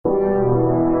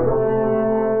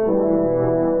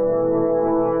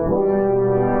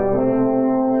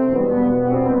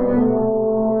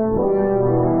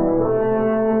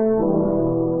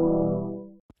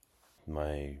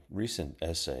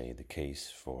essay, The Case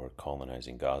for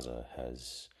Colonizing Gaza,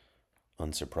 has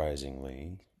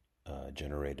unsurprisingly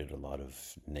generated a lot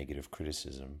of negative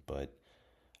criticism, but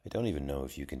I don't even know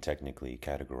if you can technically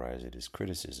categorize it as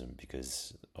criticism,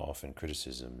 because often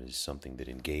criticism is something that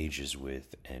engages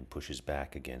with and pushes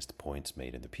back against points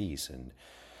made in the piece. And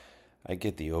I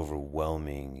get the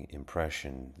overwhelming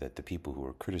impression that the people who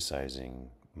are criticizing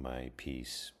my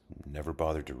piece never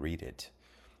bothered to read it.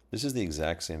 This is the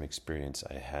exact same experience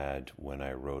I had when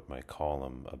I wrote my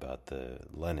column about the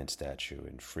Lenin statue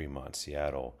in Fremont,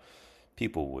 Seattle.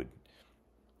 People would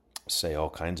say all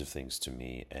kinds of things to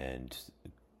me, and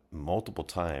multiple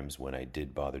times when I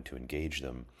did bother to engage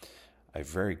them, I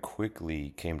very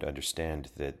quickly came to understand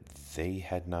that they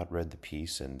had not read the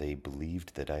piece, and they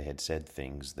believed that I had said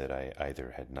things that I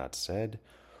either had not said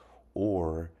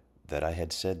or that I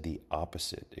had said the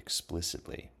opposite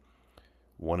explicitly.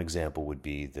 One example would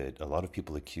be that a lot of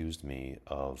people accused me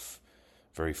of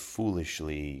very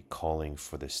foolishly calling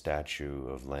for the statue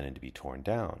of Lenin to be torn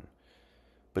down.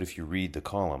 But if you read the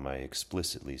column, I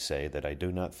explicitly say that I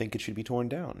do not think it should be torn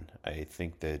down. I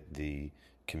think that the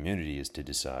community is to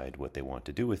decide what they want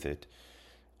to do with it,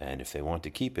 and if they want to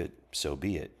keep it, so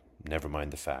be it. Never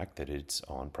mind the fact that it's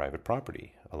on private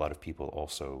property. A lot of people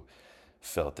also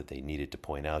felt that they needed to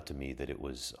point out to me that it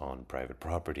was on private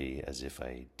property, as if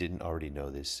I didn't already know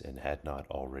this and had not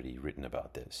already written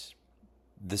about this.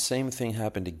 The same thing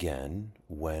happened again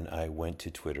when I went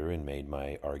to Twitter and made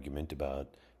my argument about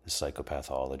the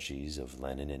psychopathologies of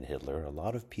Lenin and Hitler. A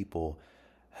lot of people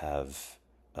have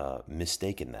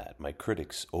mistaken that. My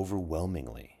critics,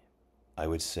 overwhelmingly, I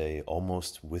would say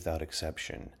almost without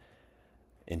exception.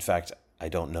 In fact, I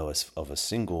don't know of a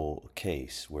single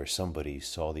case where somebody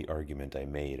saw the argument I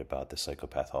made about the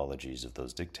psychopathologies of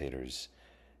those dictators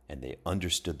and they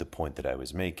understood the point that I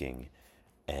was making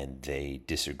and they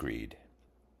disagreed.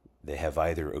 They have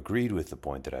either agreed with the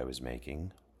point that I was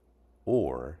making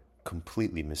or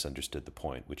completely misunderstood the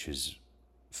point, which is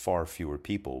far fewer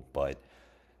people, but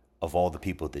of all the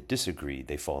people that disagree,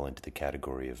 they fall into the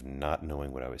category of not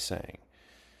knowing what I was saying.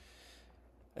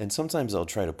 And sometimes I'll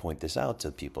try to point this out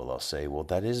to people. I'll say, well,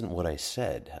 that isn't what I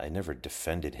said. I never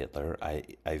defended Hitler.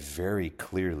 I very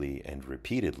clearly and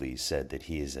repeatedly said that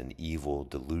he is an evil,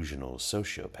 delusional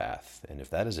sociopath. And if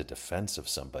that is a defense of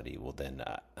somebody, well, then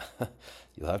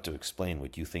you'll have to explain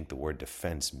what you think the word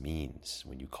defense means.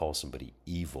 When you call somebody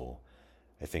evil,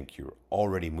 I think you're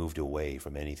already moved away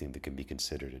from anything that can be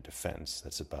considered a defense.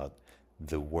 That's about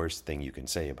the worst thing you can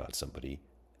say about somebody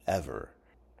ever.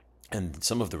 And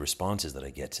some of the responses that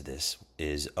I get to this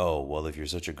is, oh, well, if you're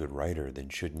such a good writer, then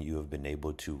shouldn't you have been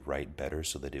able to write better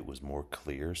so that it was more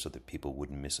clear, so that people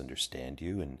wouldn't misunderstand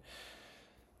you? And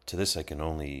to this, I can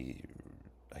only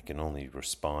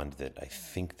respond that I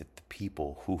think that the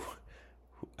people who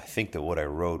I think that what I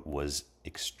wrote was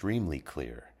extremely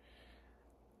clear,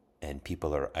 and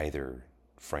people are either,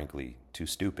 frankly, too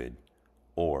stupid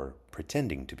or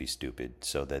pretending to be stupid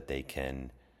so that they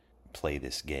can play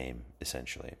this game,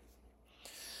 essentially.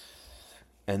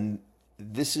 And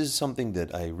this is something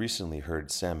that I recently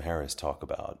heard Sam Harris talk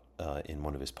about in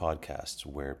one of his podcasts,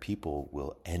 where people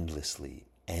will endlessly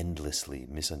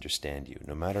misunderstand you,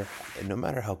 no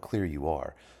matter how clear you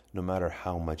are, no matter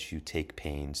how much you take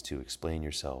pains to explain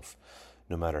yourself,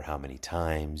 no matter how many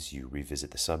times you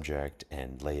revisit the subject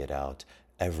and lay it out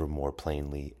ever more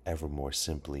plainly, ever more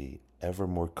simply, ever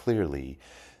more clearly,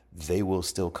 they will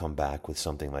still come back with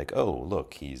something like, oh,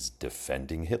 look, he's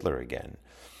defending Hitler again.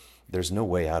 There's no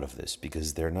way out of this,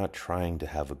 because they're not trying to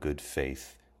have a good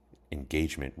faith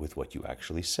engagement with what you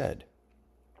actually said.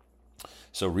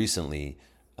 So recently,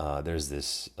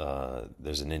 there's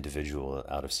an individual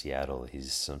out of Seattle.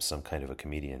 He's some kind of a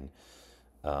comedian,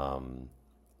 and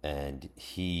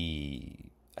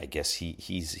I guess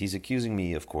he's accusing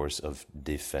me, of course, of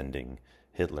defending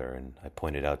Hitler. And I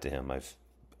pointed out to him, I've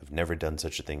never done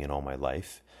such a thing in all my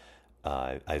life.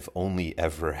 I've only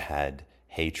ever had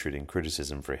hatred and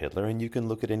criticism for Hitler, and you can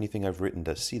look at anything I've written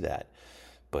to see that.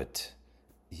 But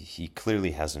he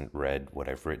clearly hasn't read what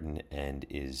I've written and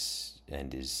is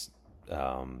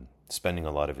spending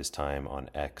a lot of his time on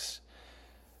X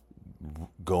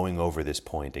going over this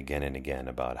point again and again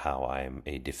about how I'm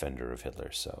a defender of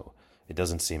Hitler. So it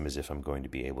doesn't seem as if I'm going to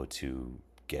be able to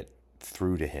get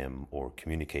through to him or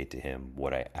communicate to him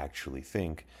what I actually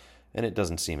think, and it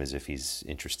doesn't seem as if he's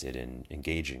interested in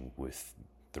engaging with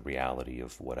the reality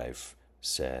of what I've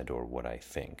said or what I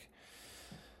think.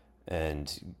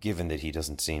 And given that he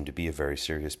doesn't seem to be a very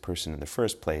serious person in the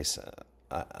first place,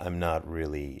 I'm not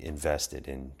really invested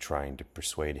in trying to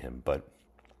persuade him. But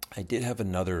I did have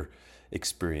another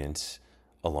experience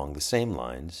along the same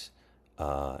lines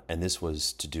And this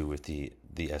was to do with the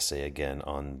essay again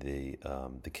on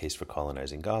the case for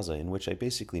colonizing Gaza, in which I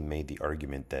basically made the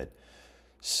argument that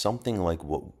something like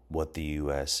what the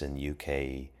U.S. and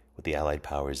U.K., what the Allied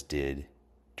powers did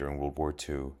during World War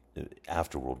II,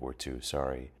 after World War II,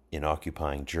 sorry, in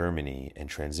occupying Germany and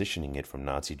transitioning it from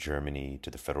Nazi Germany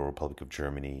to the Federal Republic of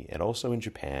Germany, and also in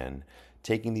Japan,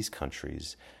 taking these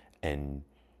countries and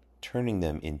turning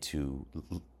them into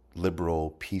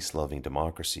liberal, peace-loving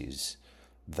democracies.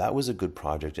 That was a good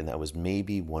project, and that was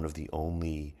maybe one of the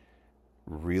only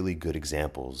really good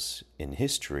examples in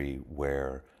history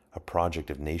where a project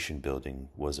of nation building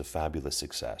was a fabulous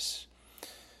success.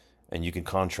 And you can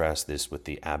contrast this with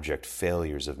the abject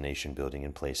failures of nation building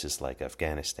in places like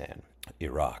Afghanistan,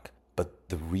 Iraq. But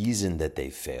the reason that they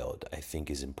failed, I think,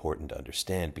 is important to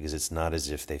understand, because it's not as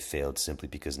if they failed simply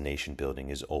because nation building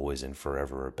is always and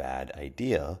forever a bad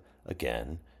idea.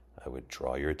 Again, I would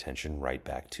draw your attention right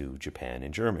back to Japan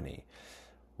and Germany.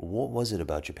 What was it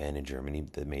about Japan and Germany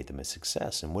that made them a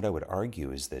success? And what I would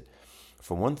argue is that,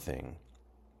 for one thing,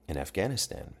 in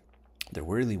Afghanistan, there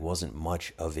really wasn't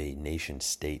much of a nation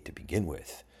state to begin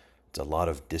with. It's a lot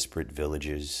of disparate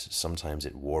villages, sometimes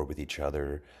at war with each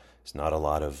other. There's not a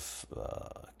lot of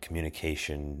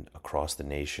communication across the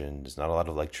nation. There's not a lot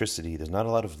of electricity. There's not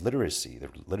a lot of literacy. The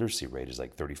literacy rate is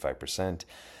like 35%,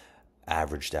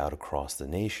 averaged out across the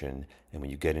nation. And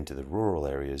when you get into the rural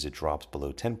areas, it drops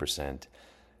below 10%.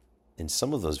 In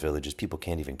some of those villages, people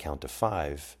can't even count to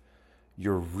 5.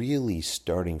 You're really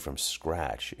starting from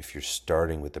scratch if you're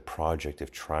starting with the project of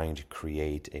trying to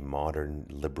create a modern,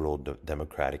 liberal,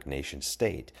 democratic nation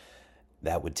state.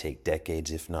 That would take decades,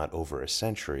 if not over a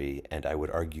century, and I would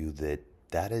argue that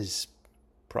that is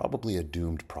probably a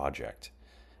doomed project,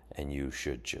 and you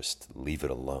should just leave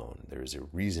it alone. There is a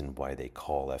reason why they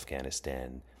call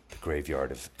Afghanistan the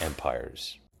graveyard of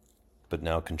empires. But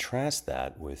now contrast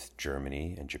that with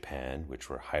Germany and Japan, which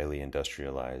were highly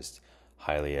industrialized,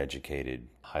 highly educated,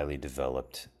 highly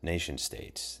developed nation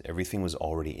states. Everything was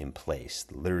already in place.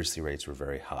 The literacy rates were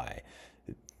very high.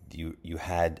 You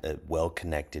had a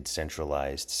well-connected,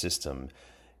 centralized system.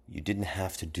 You didn't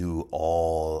have to do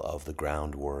all of the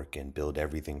groundwork and build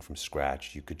everything from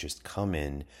scratch. You could just come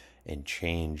in and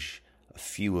change a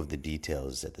few of the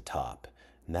details at the top.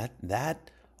 And that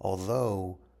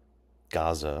although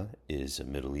Gaza is a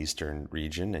Middle Eastern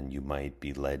region, and you might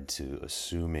be led to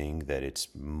assuming that it's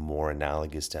more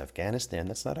analogous to Afghanistan,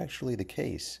 that's not actually the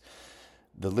case.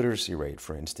 The literacy rate,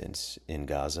 for instance, in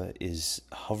Gaza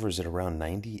hovers at around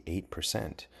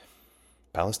 98%.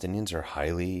 Palestinians are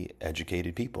highly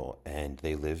educated people, and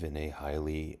they live in a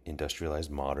highly industrialized,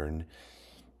 modern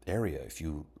area. If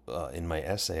you, in my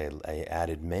essay, I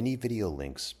added many video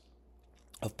links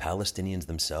of Palestinians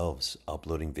themselves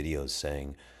uploading videos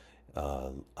saying,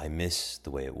 I miss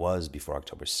the way it was before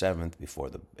October 7th, before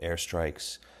the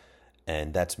airstrikes,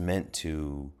 and that's meant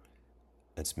to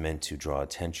draw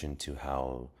attention to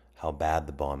how bad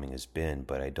the bombing has been.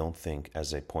 But I don't think,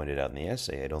 as I pointed out in the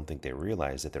essay, I don't think they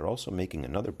realize that they're also making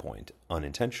another point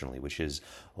unintentionally, which is,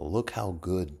 look how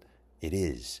good it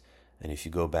is. And if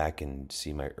you go back and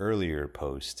see my earlier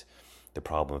post, The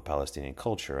Problem of Palestinian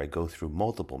Culture, I go through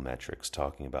multiple metrics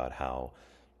talking about how,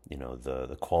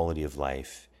 the quality of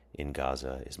life in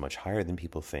Gaza is much higher than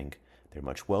people think. They're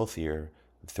much wealthier.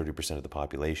 30% of the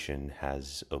population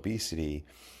has obesity.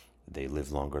 They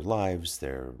live longer lives.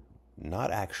 They're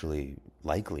not actually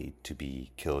likely to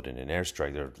be killed in an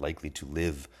airstrike. They're likely to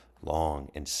live long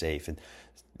and safe. And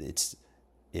it's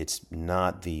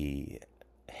not the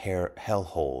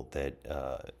hellhole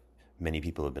that many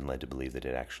people have been led to believe that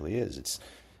it actually is.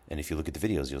 And if you look at the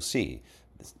videos, you'll see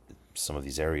some of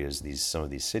these areas, some of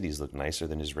these cities look nicer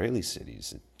than Israeli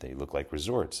cities. They look like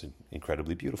resorts,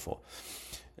 incredibly beautiful.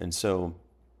 And so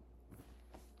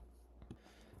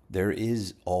there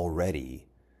is already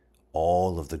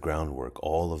all of the groundwork,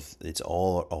 it's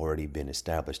all already been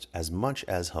established. As much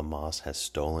as Hamas has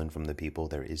stolen from the people,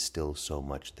 there is still so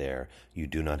much there. You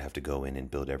do not have to go in and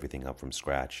build everything up from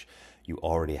scratch. You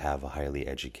already have a highly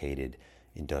educated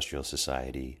industrial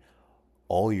society.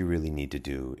 All you really need to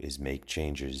do is make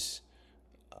changes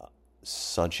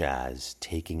such as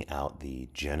taking out the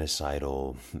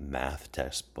genocidal math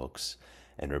textbooks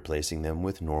and replacing them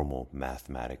with normal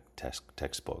mathematic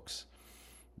textbooks.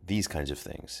 These kinds of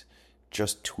things.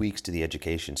 Just tweaks to the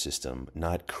education system,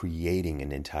 not creating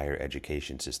an entire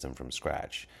education system from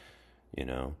scratch,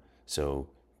 So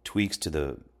tweaks to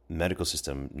the medical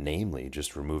system, namely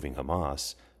just removing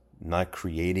Hamas, not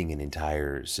creating an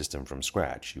entire system from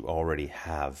scratch. You already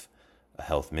have a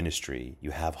health ministry,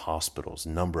 you have hospitals,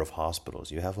 number of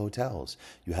hospitals, you have hotels,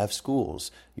 you have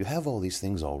schools, you have all these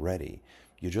things already.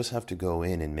 You just have to go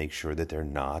in and make sure that they're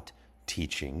not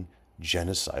teaching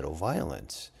genocidal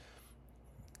violence,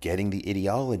 getting the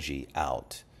ideology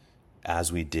out,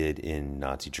 as we did in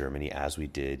Nazi Germany, as we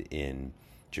did in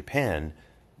Japan.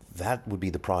 That would be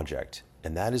the project.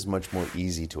 And that is much more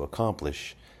easy to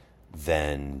accomplish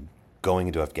than going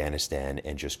into Afghanistan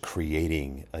and just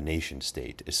creating a nation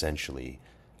state, essentially,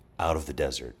 out of the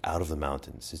desert, out of the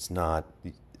mountains. It's not,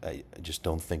 I just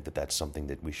don't think that that's something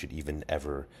that we should even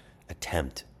ever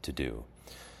attempt to do.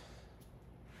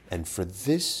 And for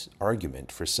this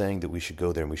argument, for saying that we should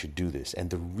go there and we should do this, and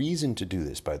the reason to do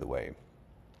this, by the way,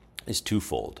 is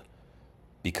twofold.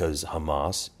 Because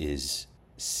Hamas is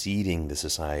seeding the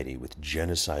society with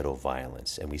genocidal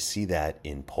violence. And we see that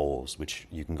in polls, which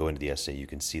you can go into the essay, you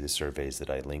can see the surveys that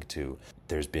I link to.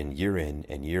 There's been year in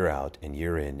and year out and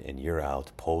year in and year out,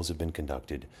 polls have been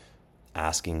conducted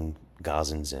asking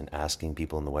Gazans and asking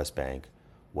people in the West Bank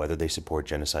whether they support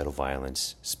genocidal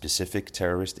violence, specific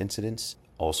terrorist incidents,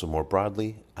 also more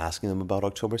broadly, asking them about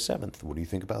October 7th. What do you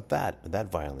think about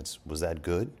that violence? Was that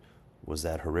good? Was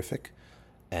that horrific?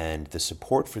 And the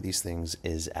support for these things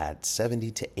is at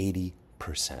 70 to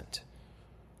 80%,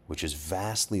 which is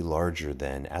vastly larger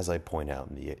than, as I point out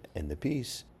in the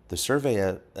piece, the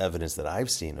survey evidence that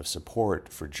I've seen of support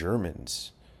for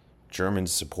Germans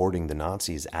supporting the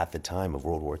Nazis at the time of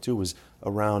World War II was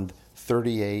around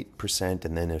 38%,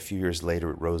 and then a few years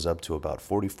later it rose up to about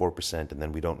 44%, and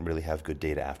then we don't really have good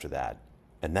data after that.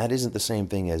 And that isn't the same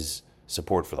thing as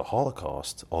support for the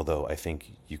Holocaust, although I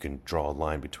think you can draw a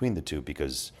line between the two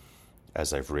because,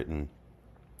 as I've written,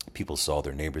 people saw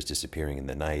their neighbors disappearing in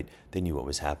the night. They knew what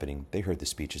was happening. They heard the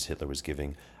speeches Hitler was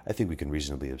giving. I think we can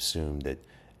reasonably assume that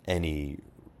any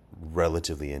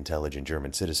relatively intelligent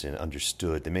German citizen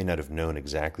understood. They may not have known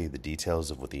exactly the details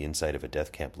of what the inside of a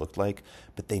death camp looked like,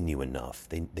 but they knew enough.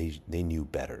 They knew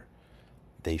better.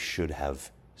 They should have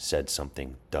said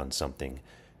something, done something.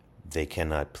 They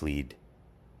cannot plead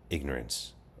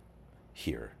ignorance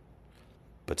here.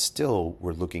 But still,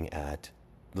 we're looking at,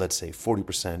 let's say,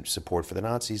 40% support for the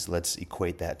Nazis. Let's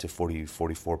equate that to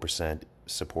 44%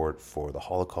 support for the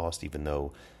Holocaust, even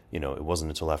though, it wasn't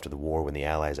until after the war when the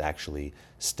Allies actually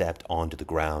stepped onto the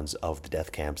grounds of the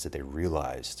death camps that they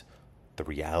realized the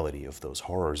reality of those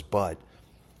horrors. But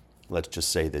let's just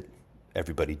say that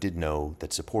everybody did know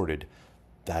that supported.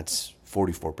 That's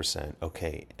 44%.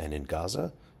 Okay, and in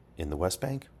Gaza, in the West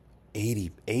Bank,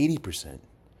 80%.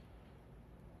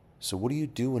 So what do you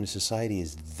do when a society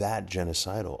is that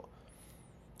genocidal?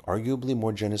 Arguably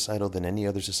more genocidal than any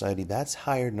other society. That's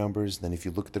higher numbers than if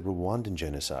you look at the Rwandan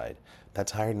genocide.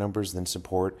 That's higher numbers than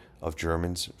support of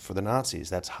Germans for the Nazis.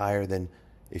 That's higher than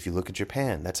if you look at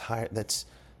Japan. That's higher.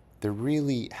 There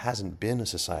really hasn't been a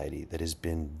society that has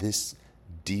been this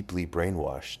deeply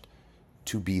brainwashed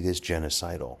to be this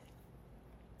genocidal.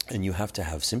 And you have to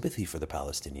have sympathy for the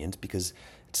Palestinians because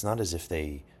it's not as if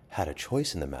they had a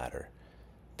choice in the matter.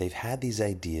 They've had these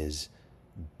ideas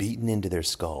beaten into their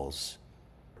skulls.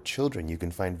 Children, you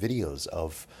can find videos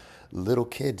of little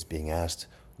kids being asked,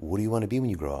 what do you want to be when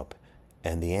you grow up?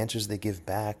 And the answers they give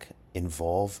back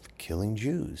involve killing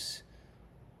Jews.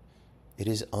 It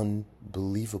is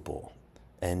unbelievable.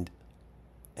 And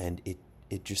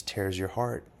it just tears your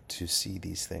heart to see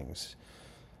these things.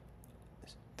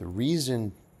 The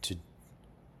reason to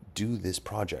do this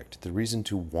project, the reason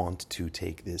to want to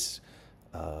take this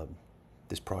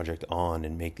project on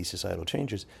and make these societal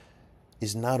changes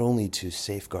is not only to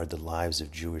safeguard the lives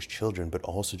of Jewish children, but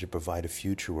also to provide a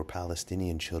future where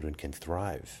Palestinian children can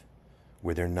thrive,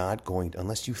 where they're not going,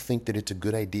 unless you think that it's a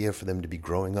good idea for them to be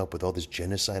growing up with all this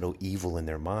genocidal evil in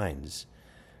their minds,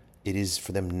 it is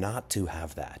for them not to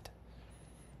have that.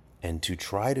 And to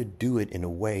try to do it in a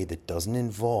way that doesn't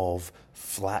involve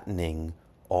flattening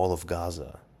all of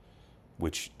Gaza,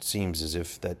 which seems as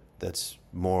if that's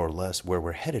more or less where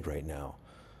we're headed right now.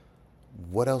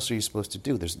 What else are you supposed to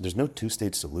do? There's no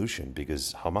two-state solution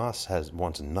because Hamas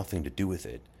wants nothing to do with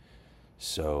it.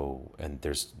 So, and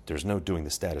there's no doing the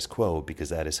status quo because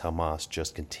that is Hamas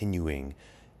just continuing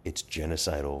its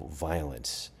genocidal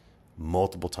violence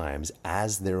multiple times,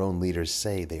 as their own leaders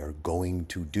say they are going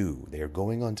to do. They are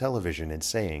going on television and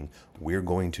saying, we're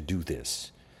going to do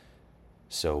this.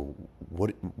 So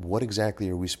what exactly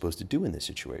are we supposed to do in this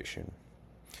situation?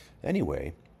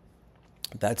 Anyway,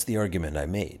 that's the argument I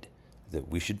made, that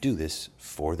we should do this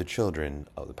for the children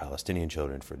of the Palestinian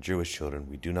children, for Jewish children.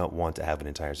 We do not want to have an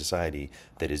entire society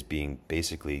that is being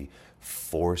basically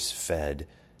force-fed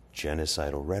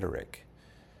genocidal rhetoric.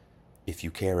 If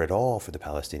you care at all for the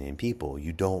Palestinian people,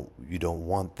 you don't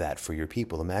want that for your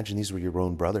people. Imagine these were your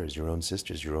own brothers, your own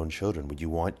sisters, your own children. Would you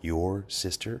want your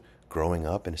sister growing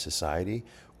up in a society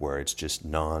where it's just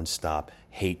nonstop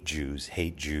hate Jews,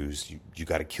 hate Jews. You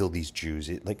got to kill these Jews.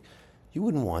 You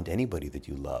wouldn't want anybody that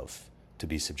you love to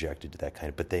be subjected to that kind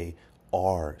of, but they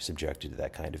are subjected to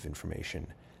that kind of information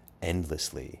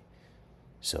endlessly.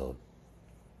 So,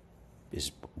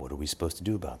 what are we supposed to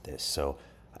do about this? So,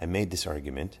 I made this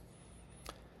argument,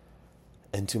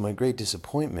 and to my great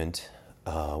disappointment,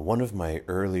 one of my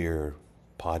earlier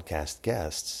podcast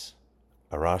guests,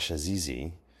 Arash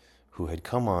Azizi, who had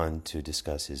come on to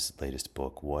discuss his latest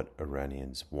book, What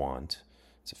Iranians Want.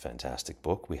 It's a fantastic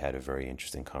book. We had a very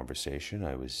interesting conversation.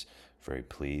 I was very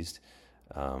pleased.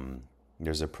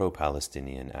 There's a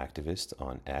pro-Palestinian activist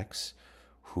on X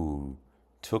who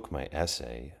took my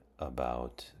essay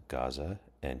about Gaza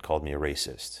and called me a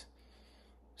racist.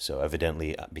 So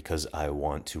evidently, because I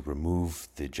want to remove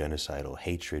the genocidal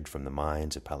hatred from the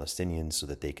minds of Palestinians so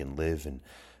that they can live and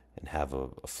have a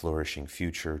flourishing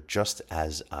future, just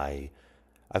as I've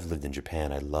lived in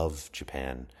Japan. I love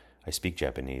Japan. I speak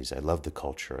Japanese. I love the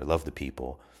culture. I love the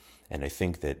people. And I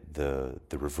think that the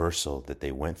reversal that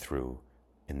they went through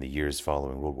in the years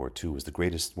following World War II was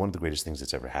one of the greatest things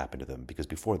that's ever happened to them. Because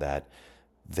before that,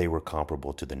 they were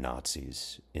comparable to the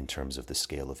Nazis in terms of the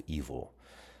scale of evil.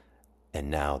 And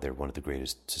now they're one of the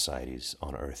greatest societies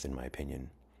on earth, in my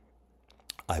opinion.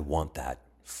 I want that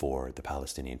for the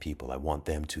Palestinian people. I want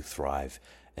them to thrive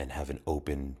and have an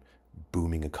open,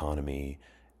 booming economy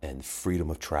and freedom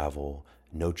of travel,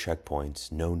 no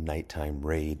checkpoints, no nighttime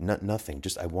raid, nothing.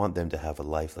 Just I want them to have a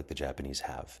life like the Japanese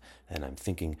have. And I'm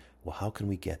thinking, well, how can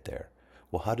we get there?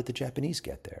 Well, how did the Japanese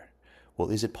get there? Well,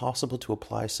 is it possible to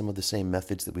apply some of the same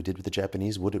methods that we did with the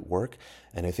Japanese? Would it work?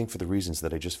 And I think for the reasons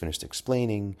that I just finished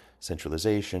explaining,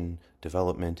 centralization,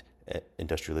 development,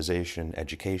 industrialization,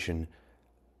 education,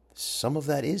 some of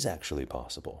that is actually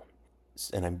possible.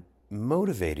 And I'm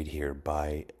motivated here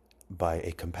by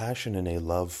a compassion and a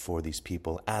love for these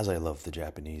people, as I love the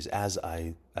Japanese, as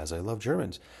I love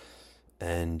Germans.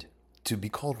 And to be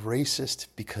called racist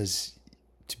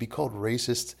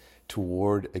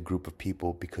toward a group of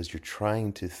people because you're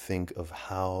trying to think of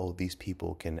how these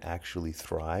people can actually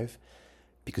thrive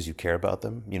because you care about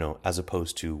them, as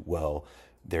opposed to, well,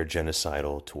 they're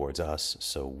genocidal towards us,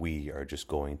 so we are just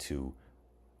going to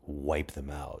wipe them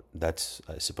out. I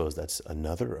suppose that's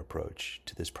another approach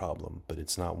to this problem, but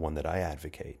it's not one that I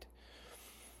advocate.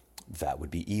 That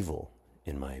would be evil,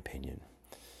 in my opinion.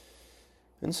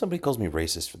 And somebody calls me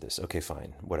racist for this. Okay,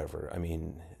 fine, whatever. I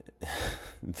mean,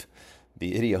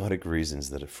 the idiotic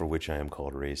reasons for which I am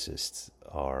called racist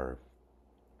are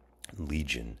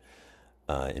legion.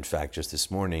 In fact, just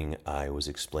this morning, I was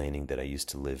explaining that I used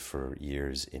to live for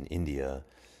years in India,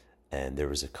 and there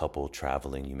was a couple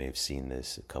traveling. You may have seen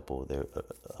this.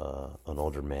 An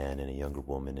older man and a younger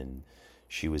woman, and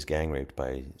she was gang raped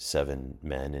by 7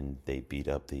 men, and they beat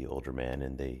up the older man,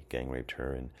 and they gang raped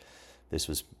her. And this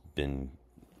is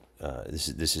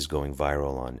going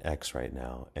viral on X right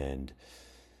now, and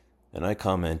I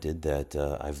commented that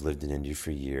I've lived in India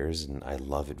for years, and I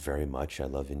love it very much. I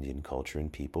love Indian culture and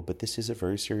people, but this is a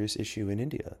very serious issue in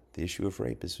India. The issue of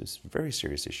rape is a very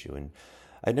serious issue, and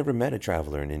I'd never met a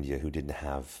traveler in India who didn't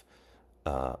have,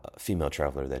 a female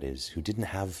traveler that is, who didn't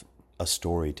have a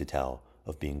story to tell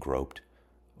of being groped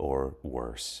or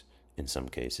worse in some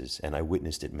cases. And I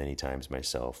witnessed it many times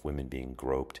myself, women being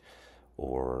groped,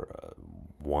 or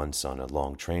once on a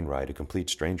long train ride, a complete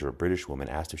stranger, a British woman,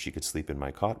 asked if she could sleep in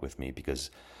my cot with me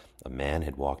because a man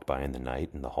had walked by in the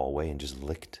night in the hallway and just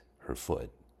licked her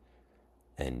foot.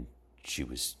 And she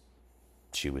was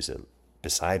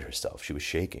beside herself. She was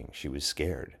shaking. She was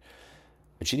scared.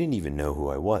 And she didn't even know who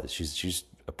I was. She's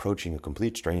approaching a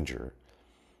complete stranger,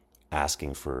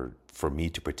 asking for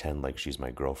me to pretend like she's my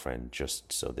girlfriend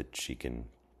just so that she can,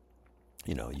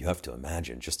 you have to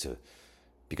imagine,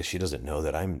 because she doesn't know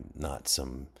that I'm not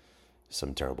some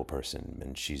terrible person,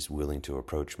 and she's willing to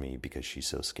approach me because she's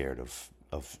so scared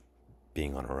of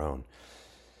being on her own.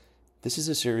 This is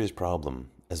a serious problem.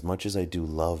 As much as I do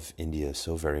love India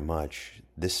so very much,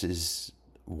 this is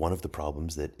one of the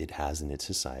problems that it has in its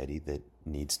society that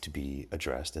needs to be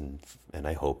addressed, and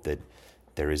I hope that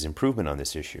there is improvement on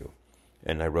this issue.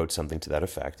 And I wrote something to that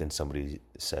effect, and somebody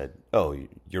said, "Oh,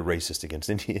 you're racist against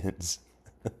Indians."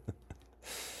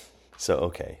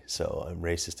 So I'm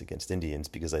racist against Indians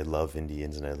because I love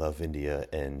Indians and I love India,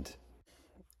 and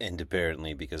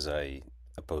apparently because I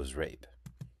oppose rape.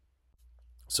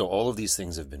 So all of these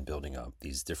things have been building up,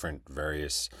 these different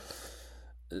various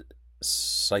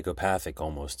psychopathic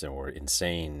almost or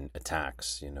insane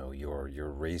attacks.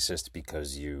 You're racist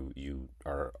because you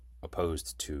are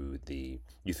opposed to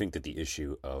you think that the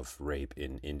issue of rape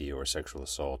in India or sexual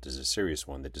assault is a serious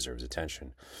one that deserves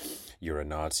attention. You're a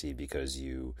Nazi because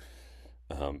you're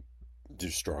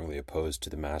strongly opposed to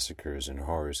the massacres and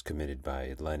horrors committed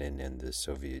by Lenin and the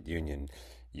Soviet Union.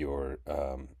 You're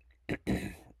a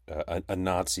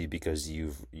Nazi because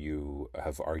you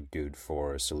have argued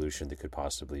for a solution that could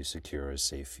possibly secure a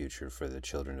safe future for the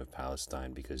children of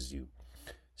Palestine because you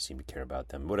seem to care about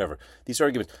them. Whatever. These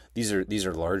arguments, these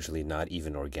are largely not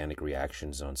even organic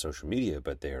reactions on social media,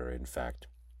 but they are in fact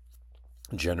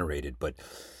generated. But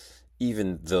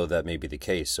even though that may be the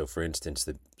case, so for instance,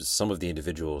 some of the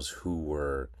individuals who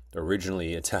were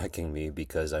originally attacking me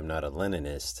because I'm not a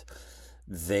Leninist,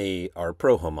 they are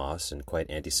pro-Hamas and quite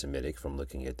anti-Semitic from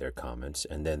looking at their comments,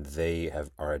 and then they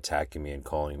are attacking me and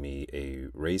calling me a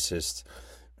racist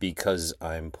because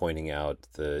I'm pointing out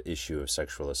the issue of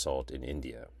sexual assault in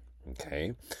India.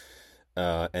 Okay,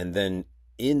 and then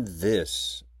in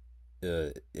this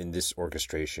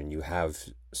orchestration, you have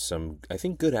some, I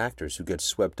think, good actors who get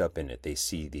swept up in it. They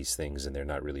see these things and they're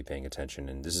not really paying attention.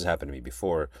 And this has happened to me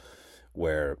before,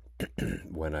 where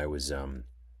when I was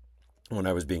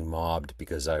being mobbed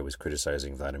because I was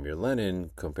criticizing Vladimir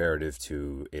Lenin comparative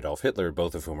to Adolf Hitler,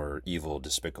 both of whom are evil,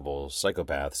 despicable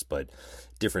psychopaths, but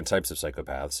different types of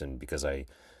psychopaths. And because I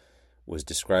was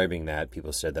describing that,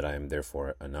 people said that I am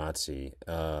therefore a Nazi.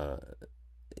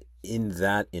 In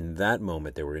that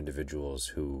moment, there were individuals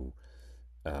who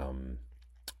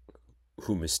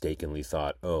mistakenly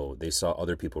thought, oh, they saw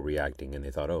other people reacting and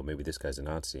they thought, oh, maybe this guy's a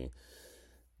Nazi.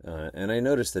 And I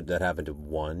noticed that happened to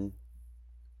one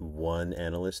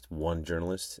analyst, one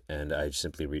journalist, and I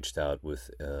simply reached out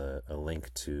with a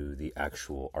link to the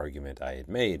actual argument I had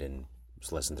made, and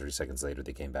less than 30 seconds later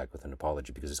they came back with an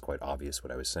apology because it's quite obvious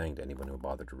what I was saying to anyone who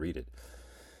bothered to read it.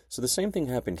 So the same thing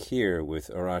happened here with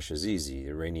Arash Azizi, the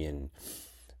Iranian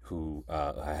who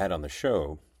I had on the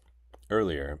show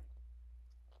earlier,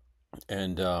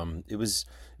 and it was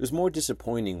more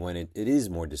disappointing when it is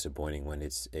more disappointing when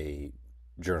it's a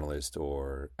journalist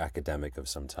or academic of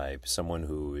some type, someone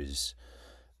who is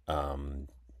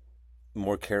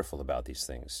more careful about these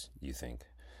things, you think.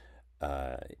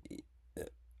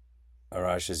 Arash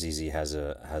Azizi has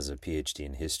a PhD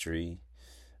in history.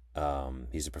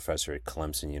 He's a professor at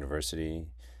Clemson University.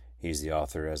 He's the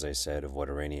author, as I said, of What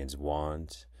Iranians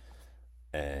Want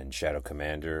and Shadow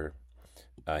Commander.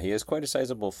 He has quite a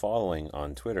sizable following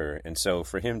on Twitter, and so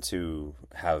for him to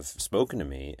have spoken to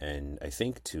me, and I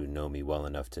think to know me well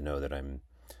enough to know that I'm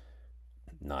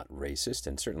not racist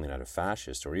and certainly not a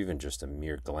fascist, or even just a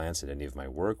mere glance at any of my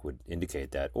work would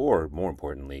indicate that, or more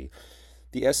importantly,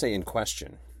 the essay in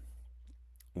question,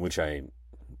 in which I'm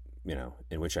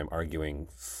arguing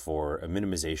for a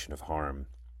minimization of harm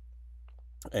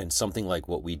and something like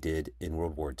what we did in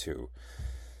World War II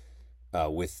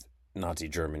with Nazi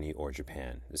Germany or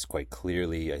Japan. It's quite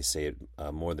clearly, I say it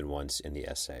more than once in the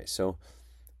essay. So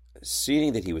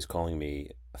seeing that he was calling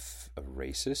me a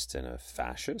racist and a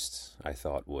fascist, I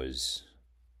thought was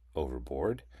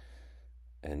overboard.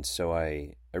 And so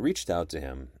I reached out to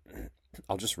him.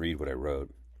 I'll just read what I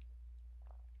wrote.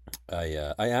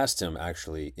 I asked him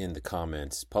actually in the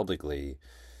comments publicly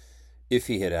if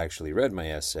he had actually read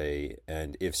my essay,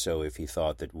 and if so, if he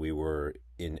thought that we were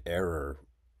in error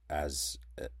as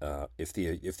if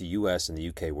the U.S. and the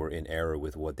U.K. were in error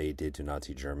with what they did to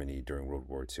Nazi Germany during World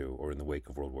War II or in the wake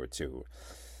of World War II,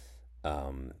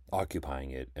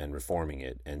 occupying it and reforming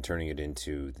it and turning it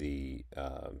into the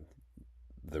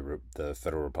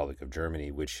Federal Republic of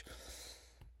Germany,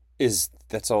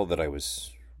 that's all that I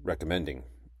was recommending.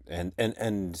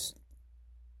 And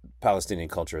Palestinian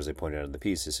culture, as I pointed out in the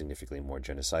piece, is significantly more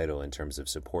genocidal in terms of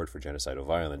support for genocidal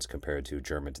violence compared to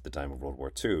Germans at the time of World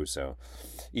War II. So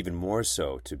even more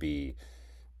so to be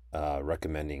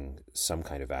recommending some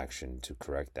kind of action to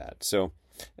correct that. So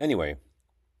anyway,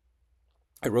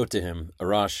 I wrote to him,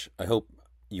 Arash, I hope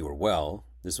you are well.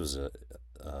 This was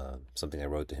something I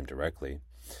wrote to him directly.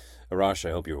 Arash,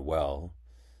 I hope you're well.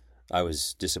 I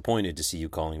was disappointed to see you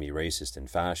calling me racist and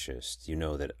fascist. You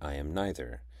know that I am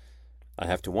neither. I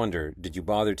have to wonder, did you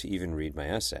bother to even read my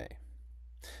essay?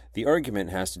 The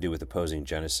argument has to do with opposing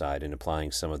genocide and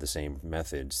applying some of the same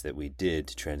methods that we did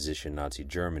to transition Nazi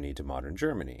Germany to modern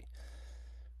Germany.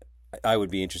 I would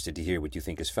be interested to hear what you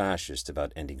think is fascist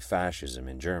about ending fascism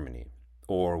in Germany,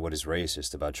 or what is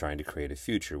racist about trying to create a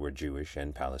future where Jewish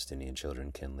and Palestinian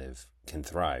children can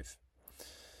thrive.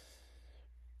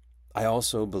 I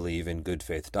also believe in good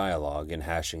faith dialogue and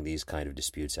hashing these kind of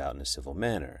disputes out in a civil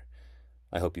manner.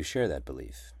 I hope you share that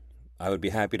belief. I would be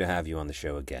happy to have you on the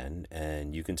show again,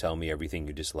 and you can tell me everything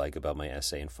you dislike about my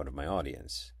essay in front of my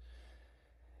audience.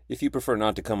 If you prefer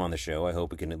not to come on the show, I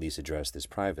hope we can at least address this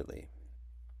privately.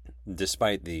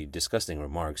 Despite the disgusting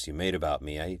remarks you made about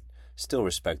me, I still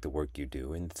respect the work you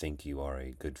do and think you are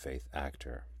a good faith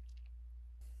actor.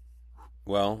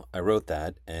 Well, I wrote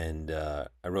that, and I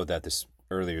wrote that this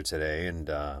earlier today, and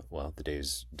well, the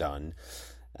day's done.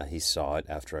 He saw it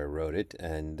after I wrote it,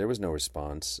 and there was no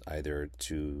response either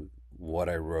to what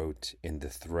I wrote in the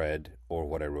thread or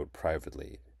what I wrote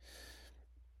privately.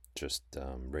 Just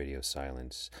radio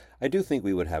silence. I do think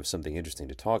we would have something interesting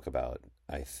to talk about.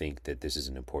 I think that this is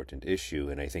an important issue,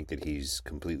 and I think that he's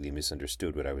completely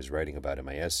misunderstood what I was writing about in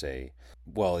my essay.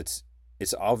 Well, it's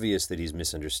obvious that he's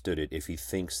misunderstood it if he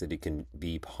thinks that it can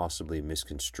be possibly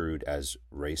misconstrued as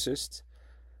racist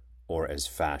or as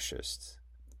fascist.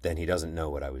 Then he doesn't know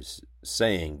what I was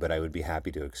saying, but I would be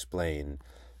happy to explain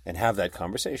and have that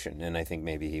conversation. And I think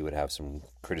maybe he would have some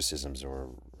criticisms or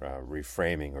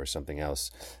reframing or something else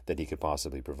that he could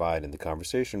possibly provide in the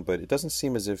conversation. But it doesn't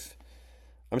seem as if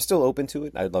I'm still open to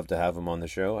it. I'd love to have him on the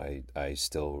show. I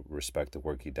still respect the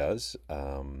work he does.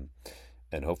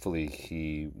 And hopefully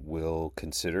he will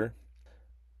consider.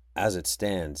 As it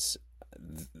stands,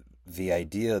 the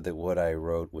idea that what I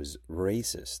wrote was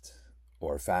racist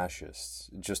or fascist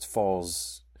just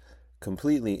falls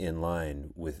completely in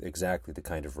line with exactly the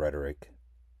kind of rhetoric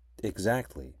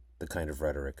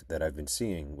that I've been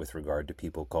seeing with regard to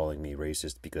people calling me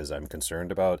racist because I'm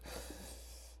concerned about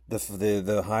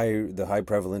the high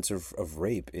prevalence of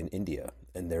rape in India,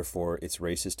 and therefore it's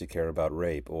racist to care about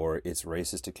rape, or it's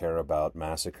racist to care about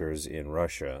massacres in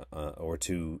Russia, or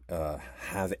to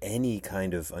have any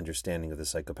kind of understanding of the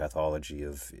psychopathology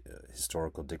of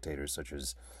historical dictators such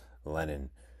as Lenin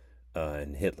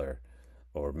and Hitler,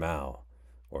 or Mao,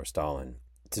 or Stalin.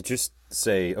 To just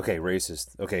say, okay,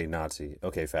 racist, okay, Nazi,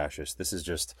 okay, fascist. This is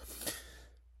just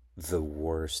the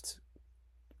worst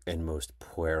and most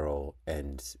puerile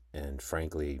and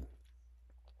frankly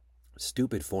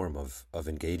stupid form of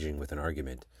engaging with an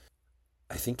argument.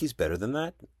 I think he's better than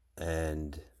that,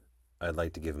 and I'd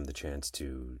like to give him the chance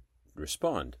to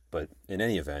respond. But in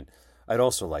any event, I'd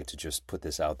also like to just put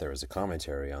this out there as a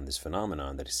commentary on this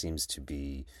phenomenon that seems to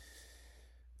be,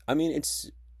 I mean,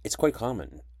 it's quite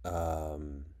common.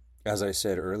 As I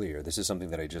said earlier, this is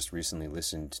something that I just recently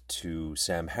listened to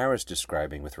Sam Harris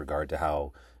describing with regard to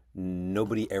how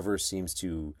nobody ever seems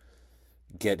to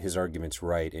get his arguments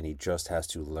right, and he just has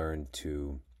to learn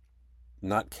to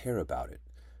not care about it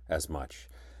as much.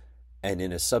 And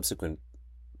in a subsequent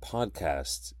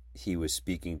podcast, he was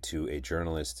speaking to a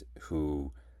journalist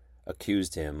who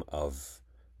accused him of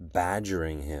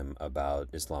badgering him about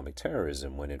Islamic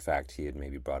terrorism when in fact he had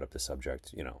maybe brought up the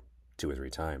subject, 2 or 3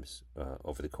 times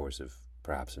over the course of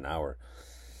perhaps an hour.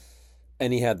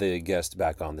 And he had the guest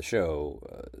back on the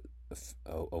show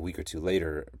a week or 2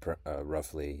 later,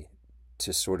 roughly,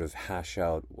 to sort of hash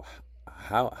out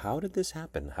how did this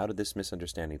happen? How did this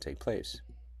misunderstanding take place?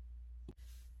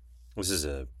 This is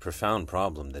a profound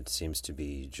problem that seems to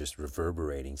be just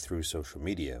reverberating through social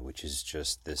media, which is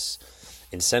just this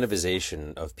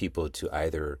incentivization of people to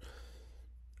either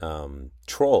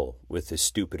troll with the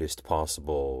stupidest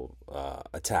possible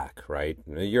attack, right?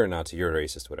 You're a Nazi, you're a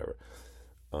racist, whatever.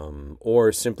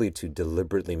 Or simply to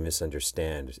deliberately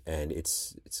misunderstand, and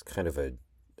it's kind of an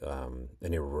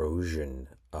erosion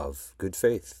of good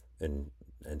faith and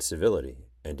civility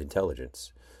and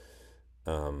intelligence.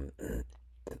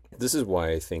 This is why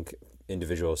I think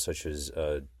individuals such as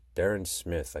Darren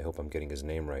Smith, I hope I'm getting his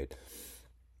name right,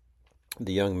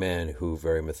 the young man who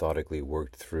very methodically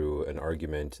worked through an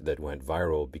argument that went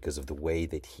viral because of the way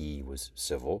that he was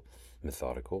civil,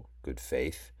 methodical, good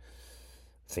faith,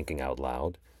 thinking out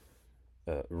loud,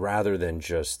 rather than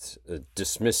just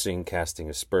dismissing, casting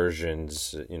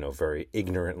aspersions, very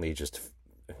ignorantly, just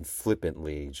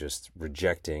flippantly, just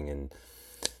rejecting. And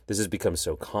this has become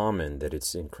so common that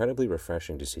it's incredibly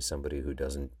refreshing to see somebody who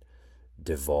doesn't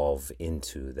devolve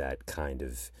into that kind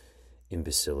of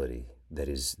imbecility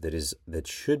that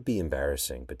should be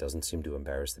embarrassing, but doesn't seem to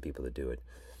embarrass the people that do it.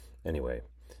 Anyway,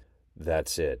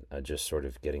 that's it. Just sort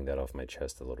of getting that off my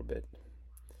chest a little bit.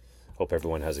 Hope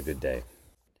everyone has a good day.